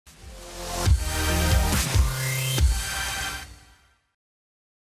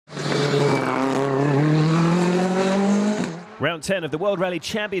round 10 of the World Rally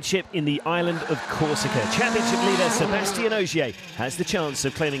Championship in the island of Corsica. Championship leader Sébastien Ogier has the chance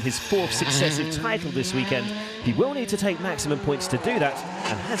of claiming his 4th successive title this weekend. He will need to take maximum points to do that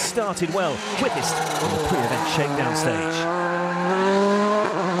and has started well, quickest on the pre-event shakedown stage.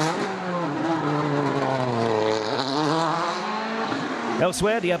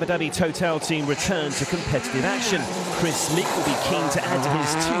 Elsewhere, the Abu Dhabi Total team returned to competitive action. Chris Meek will be keen to add to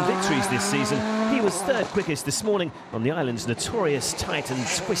his 2 victories this season. He was 3rd quickest this morning on the island's notorious tight and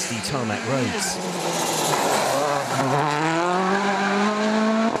twisty tarmac roads.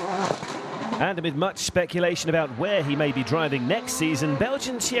 And amid much speculation about where he may be driving next season,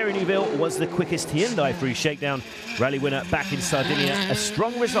 Belgian Thierry Neuville was the quickest Hyundai through shakedown. Rally winner back in Sardinia, a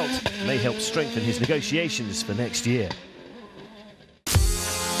strong result may help strengthen his negotiations for next year.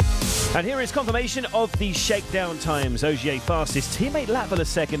 And here is confirmation of the shakedown times. Ogier fastest, teammate Latvala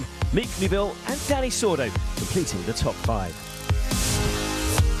 2nd, Meek, Neuville and Danny Sordo completing the top 5.